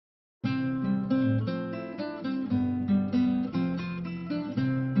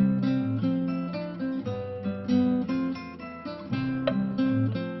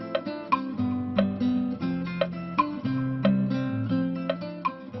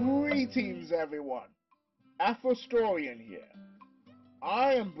Greetings everyone, Afrostorian here.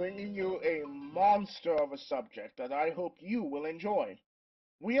 I am bringing you a monster of a subject that I hope you will enjoy.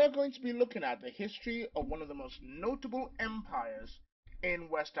 We are going to be looking at the history of one of the most notable empires in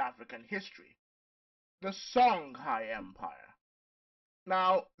West African history, the Songhai Empire.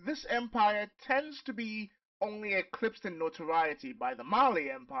 Now, this empire tends to be only eclipsed in notoriety by the Mali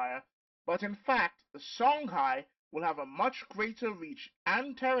Empire, but in fact, the Songhai will have a much greater reach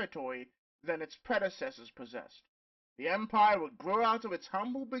and territory than its predecessors possessed. The empire would grow out of its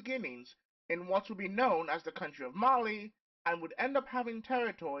humble beginnings in what would be known as the country of Mali and would end up having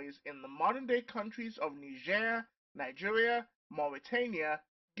territories in the modern-day countries of Niger, Nigeria, Mauritania,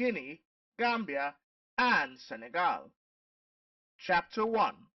 Guinea, Gambia, and Senegal. Chapter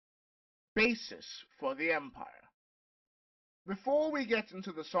 1: Basis for the Empire. Before we get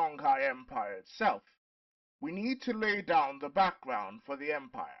into the Songhai Empire itself, we need to lay down the background for the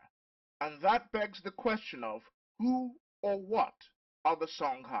empire, and that begs the question of who or what are the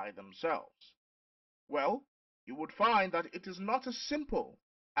Songhai themselves? Well, you would find that it is not as simple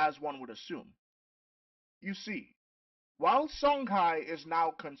as one would assume. You see, while Songhai is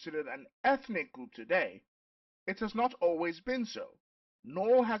now considered an ethnic group today, it has not always been so,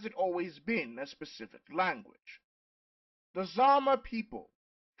 nor has it always been a specific language. The Zama people,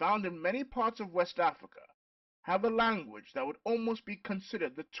 found in many parts of West Africa, have a language that would almost be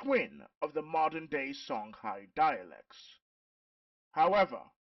considered the twin of the modern-day Songhai dialects. However,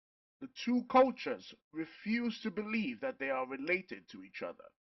 the two cultures refuse to believe that they are related to each other.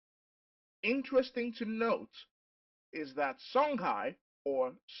 Interesting to note is that Songhai,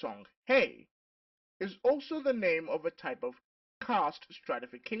 or Songhai, is also the name of a type of caste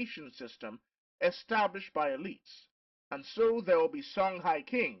stratification system established by elites, and so there will be Songhai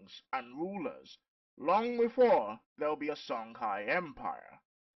kings and rulers long before there will be a Songhai Empire.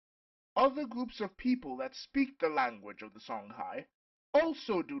 Other groups of people that speak the language of the Songhai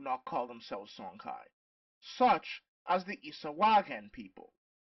also do not call themselves Songhai, such as the Isawagan people.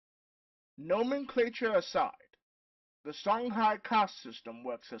 Nomenclature aside, the Songhai caste system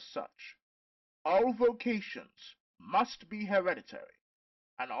works as such. All vocations must be hereditary,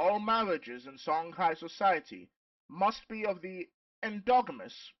 and all marriages in Songhai society must be of the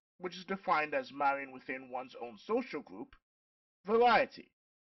endogamous, which is defined as marrying within one's own social group, variety.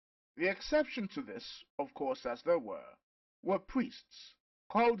 The exception to this, of course as there were priests,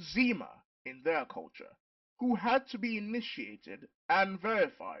 called Zima in their culture, who had to be initiated and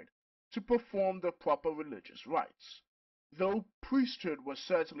verified to perform the proper religious rites, though priesthood was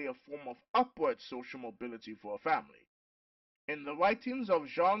certainly a form of upward social mobility for a family. In the writings of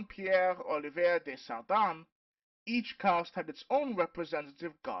Jean-Pierre Olivier de Sardin, each caste had its own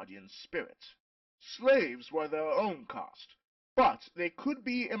representative guardian spirit. Slaves were their own caste, but they could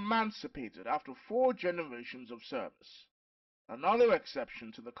be emancipated after 4 generations of service. Another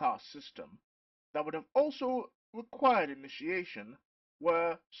exception to the caste system that would have also required initiation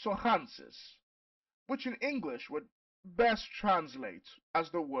were Sohansis, which in English would best translate as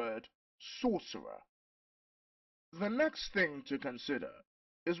the word sorcerer. The next thing to consider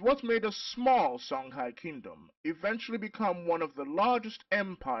is what made a small Songhai kingdom eventually become one of the largest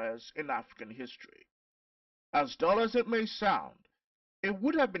empires in African history. As dull as it may sound, it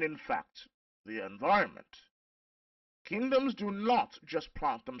would have been in fact the environment. Kingdoms do not just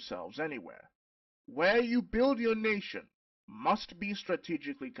plant themselves anywhere. Where you build your nation must be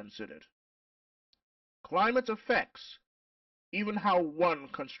strategically considered. Climate affects even how one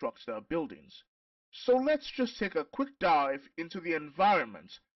constructs their buildings. So let's just take a quick dive into the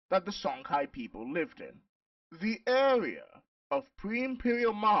environment that the Songhai people lived in. The area of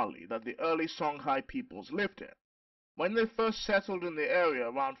pre-imperial Mali that the early Songhai peoples lived in, when they first settled in the area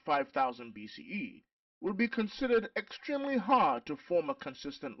around 5000 BCE, would be considered extremely hard to form a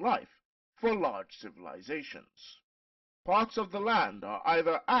consistent life for large civilizations. Parts of the land are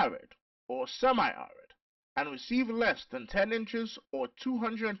either arid or semi-arid, and receive less than 10 inches or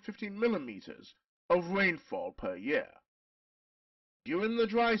 250 millimeters of rainfall per year. During the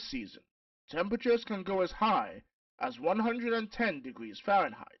dry season, temperatures can go as high as 110 degrees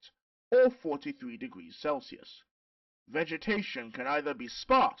Fahrenheit or 43 degrees Celsius. Vegetation can either be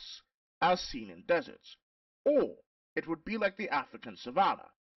sparse, as seen in deserts, or it would be like the African savanna,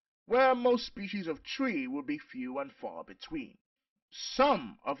 where most species of tree would be few and far between.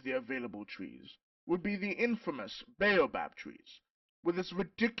 Some of the available trees would be the infamous baobab trees, with its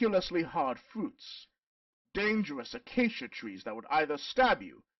ridiculously hard fruits, dangerous acacia trees that would either stab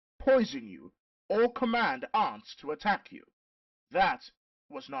you, poison you, or command ants to attack you. That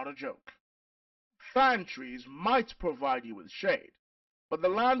was not a joke. Fan trees might provide you with shade, but the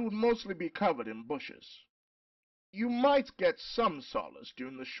land would mostly be covered in bushes. You might get some solace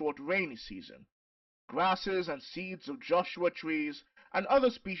during the short rainy season. Grasses and seeds of Joshua trees and other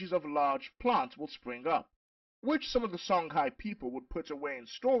species of large plants will spring up, which some of the Songhai people would put away in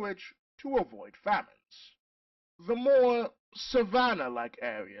storage to avoid famines. The more savanna-like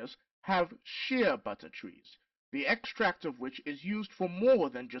areas have shea butter trees, the extract of which is used for more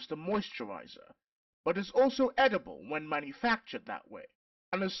than just a moisturizer, but is also edible when manufactured that way,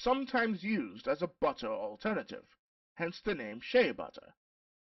 and is sometimes used as a butter alternative, hence the name shea butter.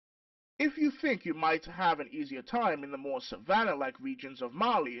 If you think you might have an easier time in the more savanna-like regions of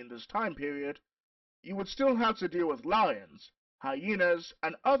Mali in this time period, you would still have to deal with lions, hyenas,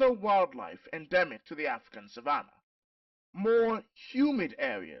 and other wildlife endemic to the African savanna. More humid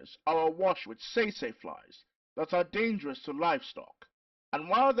areas are awash with sese flies that are dangerous to livestock, and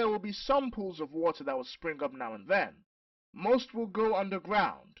while there will be some pools of water that will spring up now and then, most will go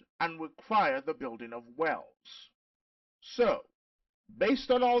underground and require the building of wells. So,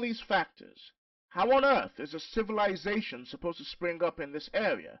 based on all these factors, how on earth is a civilization supposed to spring up in this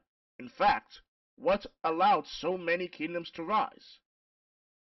area? In fact, what allowed so many kingdoms to rise?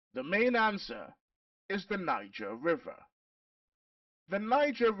 The main answer is the Niger River. The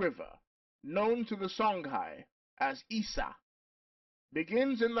Niger River, known to the Songhai as Isa,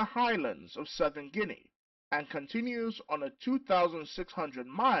 begins in the highlands of southern Guinea and continues on a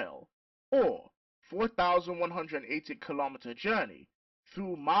 2,600-mile or 4,180-kilometer journey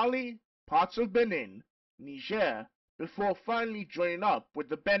through Mali, parts of Benin, Niger, before finally joining up with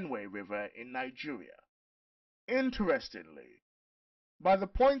the Benue River in Nigeria. Interestingly, by the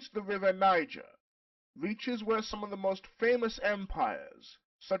point the river Niger reaches where some of the most famous empires,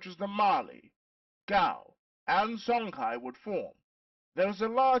 such as the Mali, Gao, and Songhai would form, there is a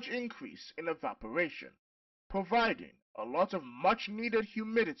large increase in evaporation, providing a lot of much-needed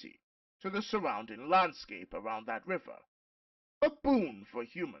humidity to the surrounding landscape around that river, a boon for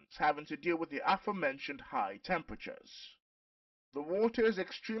humans having to deal with the aforementioned high temperatures. The water is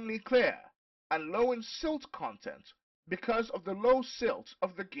extremely clear and low in silt content because of the low silt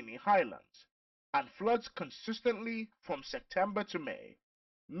of the Guinea highlands, and floods consistently from September to May,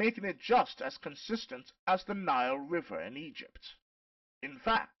 making it just as consistent as the Nile River in Egypt. In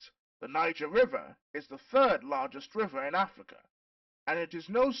fact, the Niger River is the third largest river in Africa, and it is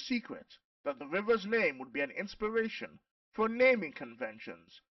no secret that the river's name would be an inspiration for naming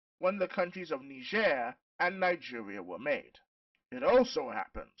conventions when the countries of Niger and Nigeria were made. It also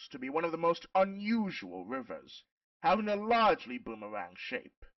happens to be one of the most unusual rivers, having a largely boomerang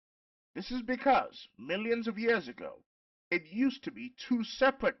shape. This is because, millions of years ago, it used to be two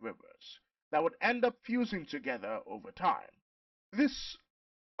separate rivers that would end up fusing together over time. This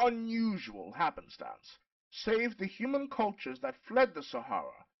unusual happenstance saved the human cultures that fled the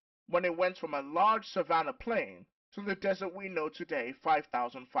Sahara when it went from a large savanna plain to the desert we know today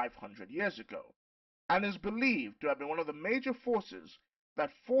 5,500 years ago, and is believed to have been one of the major forces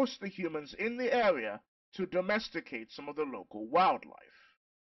that forced the humans in the area to domesticate some of the local wildlife.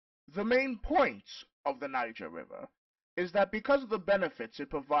 The main point of the Niger River is that because of the benefits it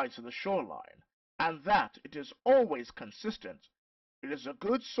provides to the shoreline, and that it is always consistent, it is a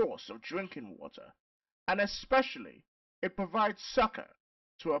good source of drinking water, and especially it provides succor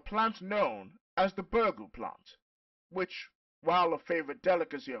to a plant known as the burgoo plant, which, while a favorite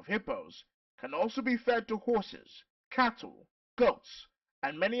delicacy of hippos, can also be fed to horses, cattle, goats,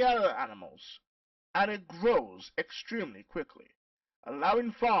 and many other animals, and it grows extremely quickly,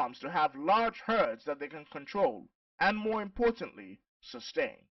 allowing farms to have large herds that they can control and, more importantly,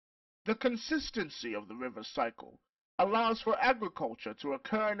 sustain. The consistency of the river cycle allows for agriculture to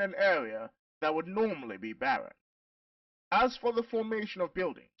occur in an area that would normally be barren. As for the formation of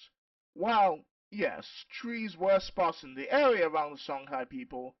buildings, while, yes, trees were sparse in the area around the Songhai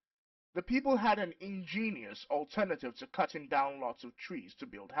people, the people had an ingenious alternative to cutting down lots of trees to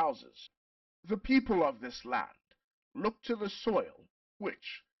build houses. The people of this land looked to the soil,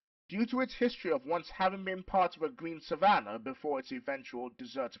 which, due to its history of once having been part of a green savanna before its eventual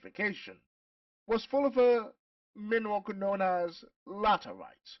desertification, was full of a mineral known as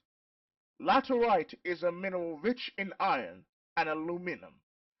laterite. Laterite is a mineral rich in iron and aluminum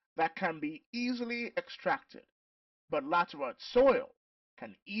that can be easily extracted, but laterite soil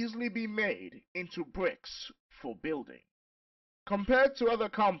can easily be made into bricks for building. Compared to other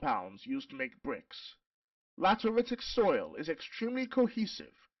compounds used to make bricks, lateritic soil is extremely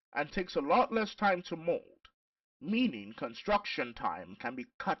cohesive and takes a lot less time to mold, meaning construction time can be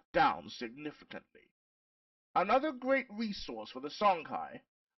cut down significantly. Another great resource for the Songhai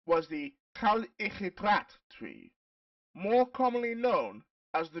was the Kal-Ichitrat tree, more commonly known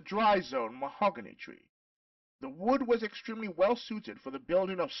as the dry zone mahogany tree. The wood was extremely well suited for the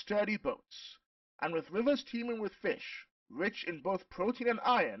building of sturdy boats, and with rivers teeming with fish, rich in both protein and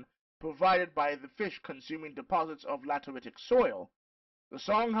iron, provided by the fish consuming deposits of lateritic soil, the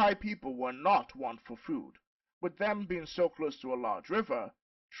Songhai people were not want for food. With them being so close to a large river,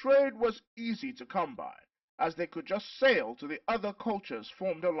 trade was easy to come by, as they could just sail to the other cultures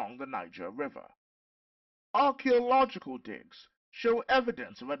formed along the Niger River. Archaeological digs show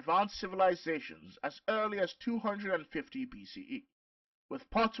evidence of advanced civilizations as early as 250 BCE, with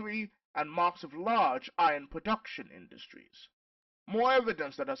pottery and marks of large iron production industries. More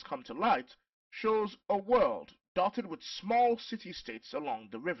evidence that has come to light shows a world dotted with small city-states along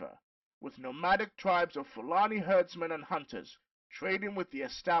the river, with nomadic tribes of Fulani herdsmen and hunters trading with the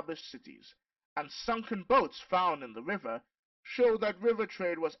established cities, and sunken boats found in the river show that river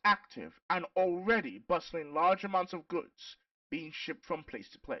trade was active and already bustling large amounts of goods being shipped from place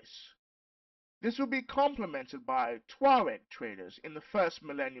to place. This would be complemented by Tuareg traders in the first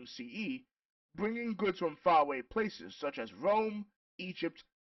millennium CE, bringing goods from faraway places such as Rome, Egypt,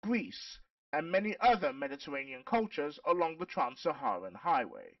 Greece, and many other Mediterranean cultures along the Trans-Saharan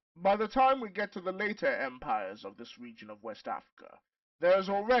Highway. By the time we get to the later empires of this region of West Africa, there is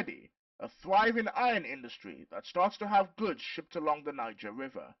already a thriving iron industry that starts to have goods shipped along the Niger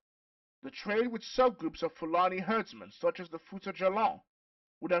River. The trade with subgroups of Fulani herdsmen such as the Fouta Djallon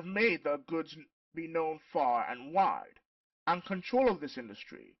would have made their goods be known far and wide, and control of this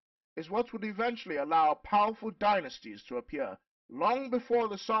industry is what would eventually allow powerful dynasties to appear long before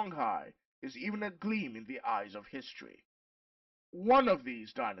the Songhai is even a gleam in the eyes of history. One of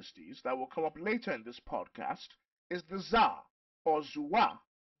these dynasties that will come up later in this podcast is the Za or Zua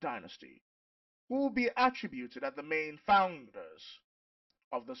dynasty, who will be attributed as the main founders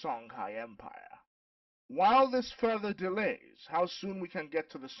of the Songhai Empire. While this further delays how soon we can get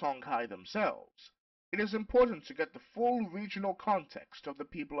to the Songhai themselves, it is important to get the full regional context of the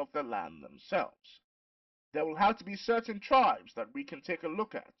people of the land themselves. There will have to be certain tribes that we can take a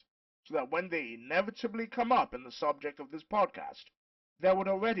look at, so that when they inevitably come up in the subject of this podcast, there would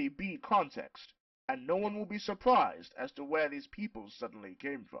already be context, and no one will be surprised as to where these peoples suddenly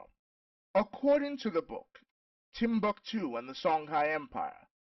came from. According to the book Timbuktu and the Songhai Empire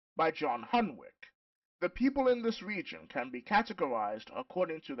by John Hunwick, the people in this region can be categorized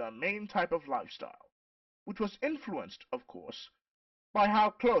according to their main type of lifestyle, which was influenced, of course, by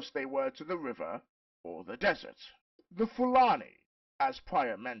how close they were to the river or the desert. The Fulani, as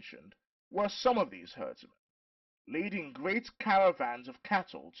prior mentioned, were some of these herdsmen, leading great caravans of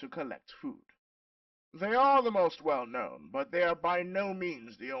cattle to collect food. They are the most well-known, but they are by no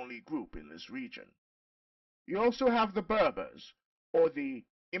means the only group in this region. You also have the Berbers, or the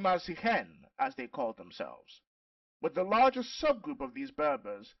Imazighen, as they called themselves, with the largest subgroup of these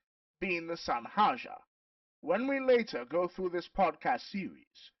Berbers being the Sanhaja. When we later go through this podcast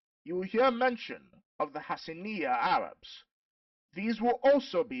series, you will hear mention of the Hassaniya Arabs. These will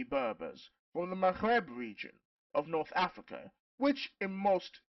also be Berbers from the Maghreb region of North Africa, which in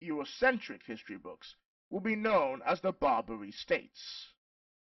most Eurocentric history books will be known as the Barbary states.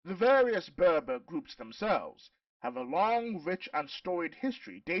 The various Berber groups themselves have a long, rich, and storied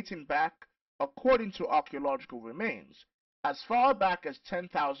history dating back, according to archaeological remains, as far back as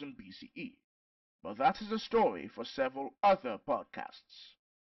 10,000 BCE, but that is a story for several other podcasts.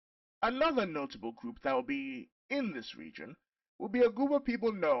 Another notable group that will be in this region will be a group of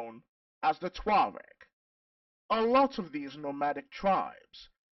people known as the Tuareg. A lot of these nomadic tribes,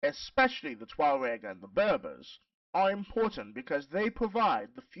 especially the Tuareg and the Berbers, are important because they provide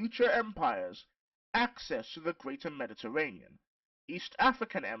the future empires access to the greater Mediterranean, East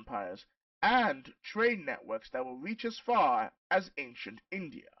African empires, and trade networks that will reach as far as ancient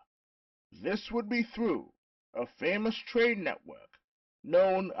India. This would be through a famous trade network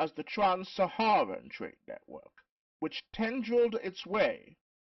known as the Trans-Saharan Trade Network, which tendrilled its way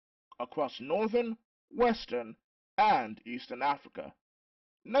across northern, western, and eastern Africa,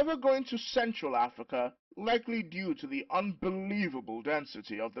 never going to Central Africa, likely due to the unbelievable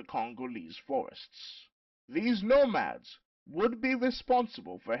density of the Congolese forests. These nomads would be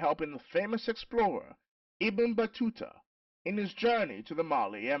responsible for helping the famous explorer Ibn Battuta in his journey to the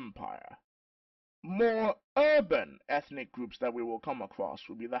Mali Empire. More urban ethnic groups that we will come across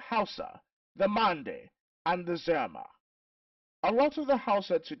will be the Hausa, the Mande, and the Zerma. A lot of the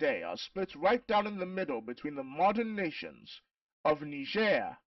Hausa today are split right down in the middle between the modern nations of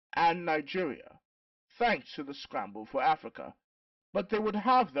Niger and Nigeria, thanks to the scramble for Africa, but they would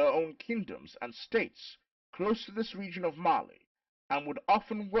have their own kingdoms and states close to this region of Mali, and would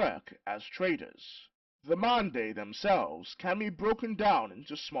often work as traders. The Mande themselves can be broken down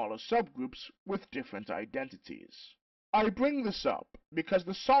into smaller subgroups with different identities. I bring this up because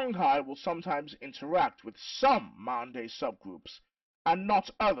the Songhai will sometimes interact with some Mande subgroups and not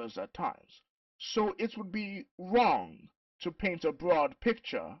others at times, so it would be wrong to paint a broad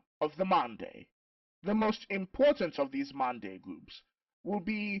picture of the Mande. The most important of these Mande groups will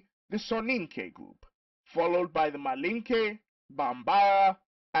be the Soninke group, followed by the Malinke, Bambara,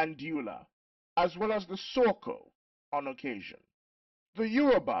 and Dula, as well as the Soko on occasion. The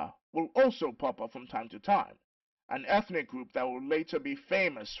Yoruba will also pop up from time to time, an ethnic group that will later be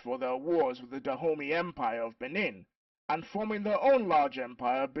famous for their wars with the Dahomey Empire of Benin and forming their own large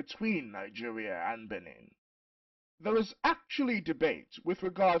empire between Nigeria and Benin. There is actually debate with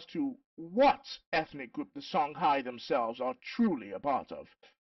regards to what ethnic group the Songhai themselves are truly a part of.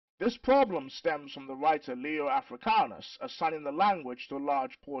 This problem stems from the writer Leo Africanus assigning the language to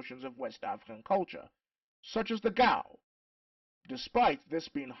large portions of West African culture, such as the Gao, despite this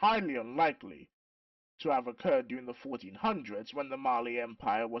being highly unlikely to have occurred during the 1400s when the Mali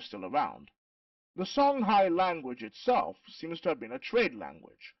Empire was still around. The Songhai language itself seems to have been a trade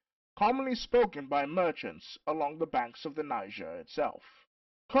language, commonly spoken by merchants along the banks of the Niger itself.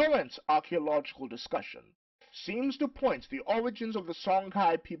 Current archaeological discussion seems to point to the origins of the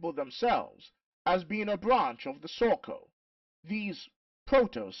Songhai people themselves as being a branch of the Soko. These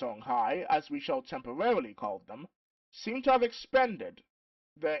proto-Songhai, as we shall temporarily call them, seem to have expanded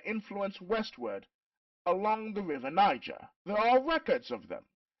their influence westward along the river Niger. There are records of them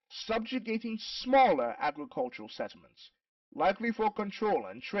subjugating smaller agricultural settlements, likely for control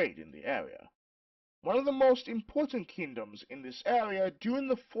and trade in the area. One of the most important kingdoms in this area during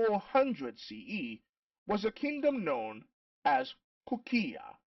the 400 CE was a kingdom known as Kukia.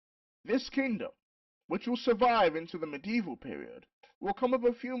 This kingdom, which will survive into the medieval period, will come up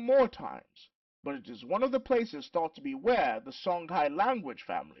a few more times, but it is one of the places thought to be where the Songhai language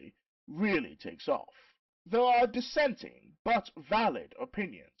family really takes off. There are dissenting but valid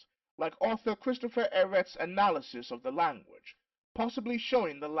opinions, like author Christopher Ehret's analysis of the language, possibly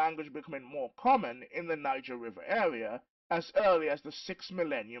showing the language becoming more common in the Niger River area as early as the 6th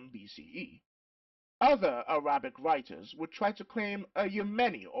millennium BCE. Other Arabic writers would try to claim a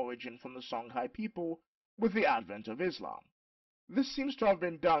Yemeni origin from the Songhai people with the advent of Islam. This seems to have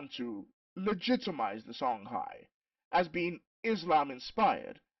been done to legitimize the Songhai as being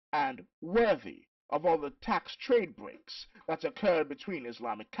Islam-inspired and worthy of all the tax trade breaks that occurred between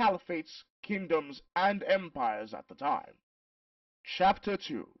Islamic caliphates, kingdoms, and empires at the time. Chapter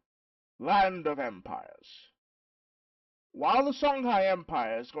 2: Land of Empires. While the Songhai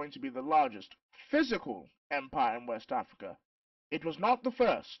Empire is going to be the largest physical empire in West Africa, it was not the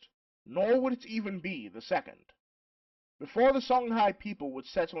first, nor would it even be the second. Before the Songhai people would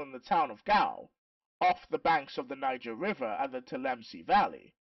settle in the town of Gao, off the banks of the Niger River at the Telemsi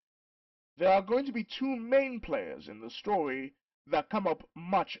Valley, there are going to be two main players in the story that come up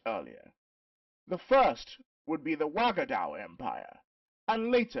much earlier. The first would be the Ouagadou Empire, and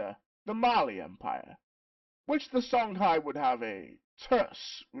later the Mali Empire, which the Songhai would have a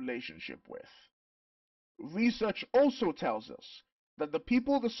terse relationship with. Research also tells us that the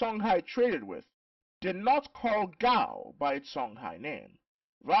people the Songhai traded with did not call Gao by its Songhai name.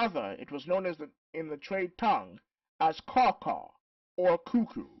 Rather, it was known in the trade tongue as Kaka or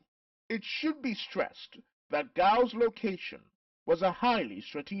Kuku. It should be stressed that Gao's location was a highly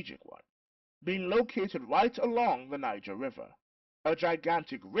strategic one, being located right along the Niger River, a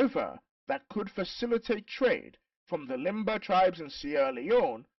gigantic river that could facilitate trade from the Limba tribes in Sierra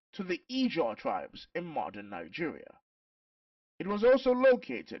Leone to the Ijaw tribes in modern Nigeria. It was also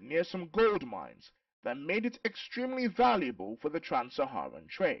located near some gold mines that made it extremely valuable for the trans-Saharan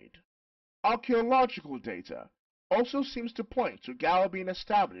trade. Archaeological data also seems to point to Gao being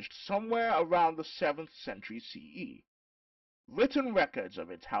established somewhere around the 7th century CE. Written records of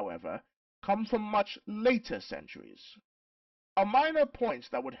it, however, come from much later centuries. A minor point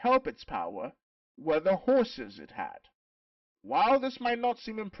that would help its power were the horses it had. While this might not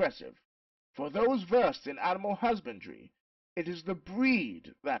seem impressive, for those versed in animal husbandry, it is the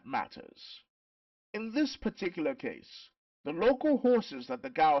breed that matters. In this particular case, the local horses that the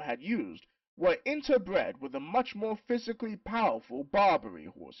Gao had used were interbred with the much more physically powerful Barbary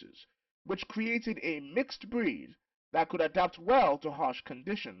horses, which created a mixed breed that could adapt well to harsh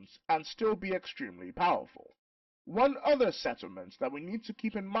conditions and still be extremely powerful. One other settlement that we need to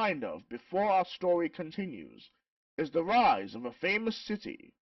keep in mind of before our story continues is the rise of a famous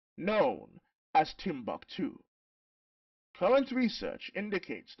city known as Timbuktu. Current research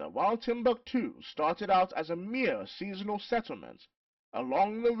indicates that while Timbuktu started out as a mere seasonal settlement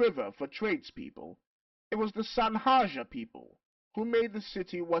along the river for tradespeople, It was the Sanhaja people who made the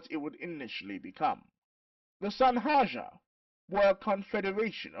city what it would initially become. The Sanhaja were a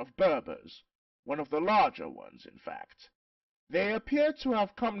confederation of Berbers, one of the larger ones in fact. They appear to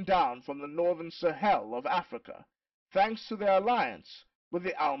have come down from the northern Sahel of Africa, thanks to their alliance with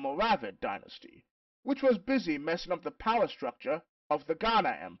the Almoravid dynasty, which was busy messing up the power structure of the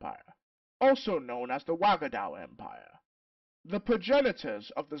Ghana Empire, also known as the Ouagadou Empire. The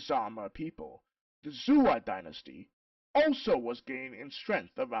progenitors of the Zama people, the Zua dynasty, also was gaining in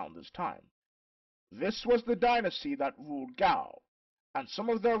strength around this time. This was the dynasty that ruled Gao, and some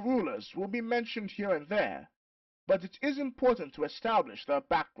of their rulers will be mentioned here and there, but it is important to establish their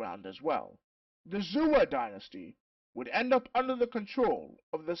background as well. The Zua dynasty would end up under the control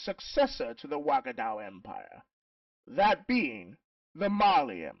of the successor to the Ouagadou Empire, that being the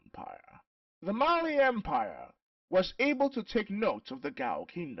Mali Empire. The Mali Empire was able to take note of the Gao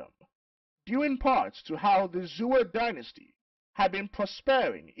kingdom, due in part to how the Zua dynasty had been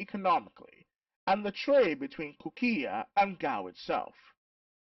prospering economically, and the trade between Kukia and Gao itself.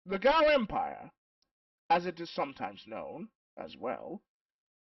 The Gao Empire, as it is sometimes known as well,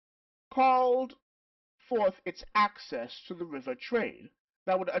 called forth its access to the river trade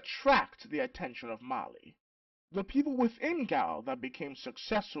that would attract the attention of Mali. The people within Gao that became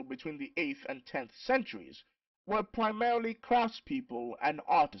successful between the 8th and 10th centuries were primarily craftspeople and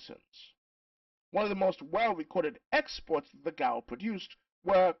artisans. One of the most well-recorded exports that the Gao produced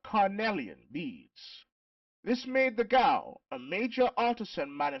were carnelian beads. This made the Gao a major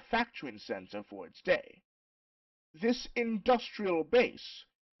artisan manufacturing center for its day. This industrial base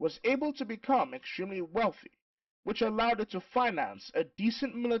was able to become extremely wealthy, which allowed it to finance a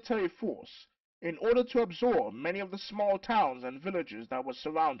decent military force in order to absorb many of the small towns and villages that were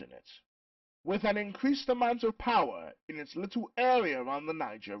surrounding it. With an increased amount of power in its little area around the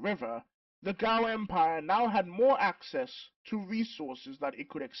Niger River, the Gao Empire now had more access to resources that it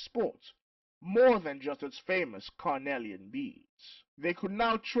could export, more than just its famous carnelian beads. They could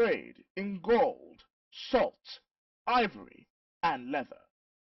now trade in gold, salt, ivory, and leather.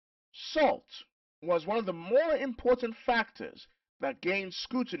 Salt was one of the more important factors that gained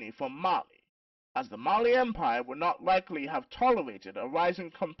scrutiny from Mali, as the Mali Empire would not likely have tolerated a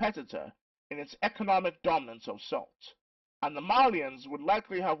rising competitor in its economic dominance of salt, and the Malians would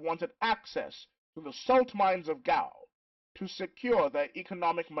likely have wanted access to the salt mines of Gao to secure their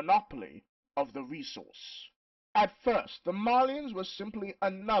economic monopoly of the resource. At first, the Malians were simply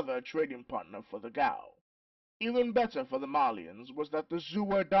another trading partner for the Gao. Even better for the Malians was that the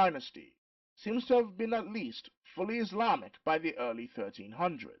Zua dynasty seems to have been at least fully Islamic by the early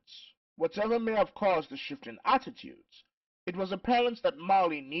 1300s. Whatever may have caused the shift in attitudes, it was apparent that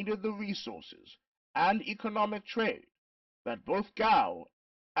Mali needed the resources and economic trade that both Gao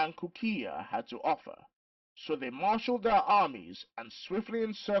and Kukia had to offer, so they marshaled their armies and swiftly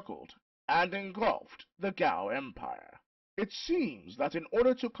encircled and engulfed the Gao Empire. It seems that in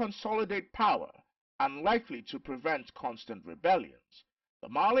order to consolidate power and likely to prevent constant rebellions, the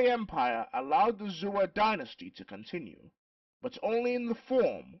Mali Empire allowed the Zua dynasty to continue, but only in the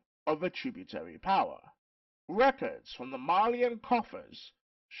form of a tributary power. Records from the Malian coffers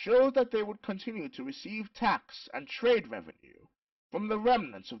show that they would continue to receive tax and trade revenue from the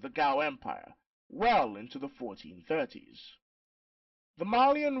remnants of the Gao Empire well into the 1430s. The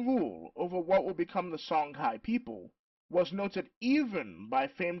Malian rule over what would become the Songhai people was noted even by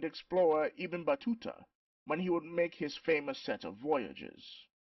famed explorer Ibn Battuta when he would make his famous set of voyages.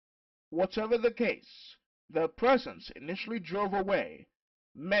 Whatever the case, their presence initially drove away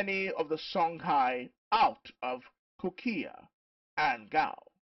many of the Songhai out of Kukia and Gao.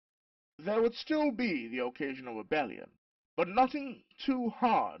 There would still be the occasional rebellion, but nothing too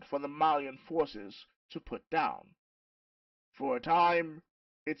hard for the Malian forces to put down. For a time,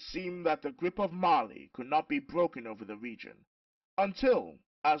 it seemed that the grip of Mali could not be broken over the region, until,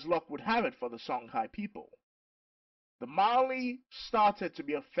 as luck would have it for the Songhai people, the Mali started to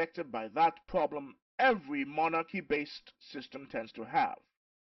be affected by that problem every monarchy-based system tends to have: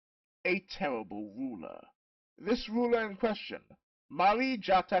 a terrible ruler. This ruler in question, Mari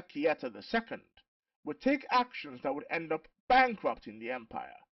Jata Kieta II, would take actions that would end up bankrupting the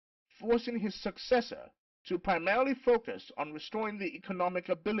empire, forcing his successor to primarily focus on restoring the economic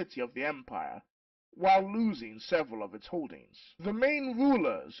ability of the empire while losing several of its holdings. The main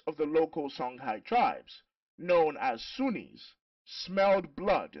rulers of the local Songhai tribes, known as Sunnis, smelled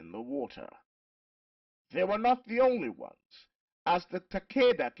blood in the water. They were not the only ones, as the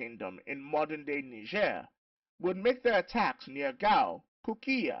Takeda kingdom in modern-day Niger would make their attacks near Gao,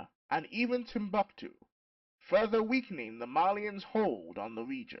 Kukia, and even Timbuktu, further weakening the Malians' hold on the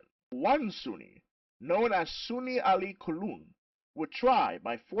region. One Sunni known as Sunni Ali Kulun, would try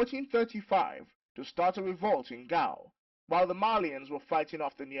by 1435 to start a revolt in Gao, while the Malians were fighting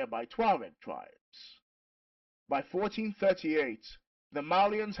off the nearby Tuareg tribes. By 1438, the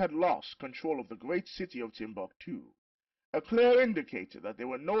Malians had lost control of the great city of Timbuktu, a clear indicator that they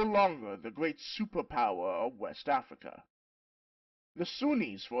were no longer the great superpower of West Africa. The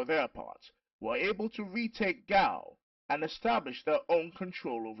Sunnis, for their part, were able to retake Gao and establish their own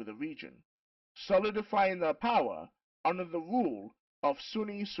control over the region, solidifying their power under the rule of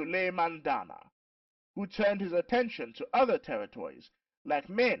Sunni Suleiman Dana, who turned his attention to other territories like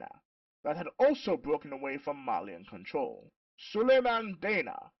Mena that had also broken away from Malian control. Suleiman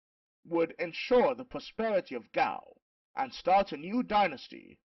Dana would ensure the prosperity of Gao and start a new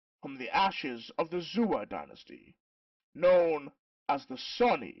dynasty from the ashes of the Zhou dynasty, known as the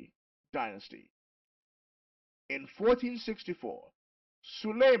Songhai dynasty. In 1464,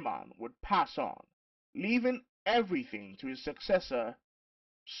 Suleiman would pass on, leaving everything to his successor,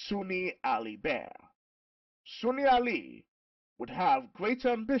 Sunni Ali Bear. Sunni Ali would have great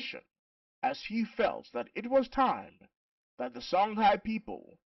ambition, as he felt that it was time that the Songhai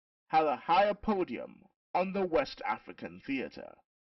people had a higher podium on the West African theater.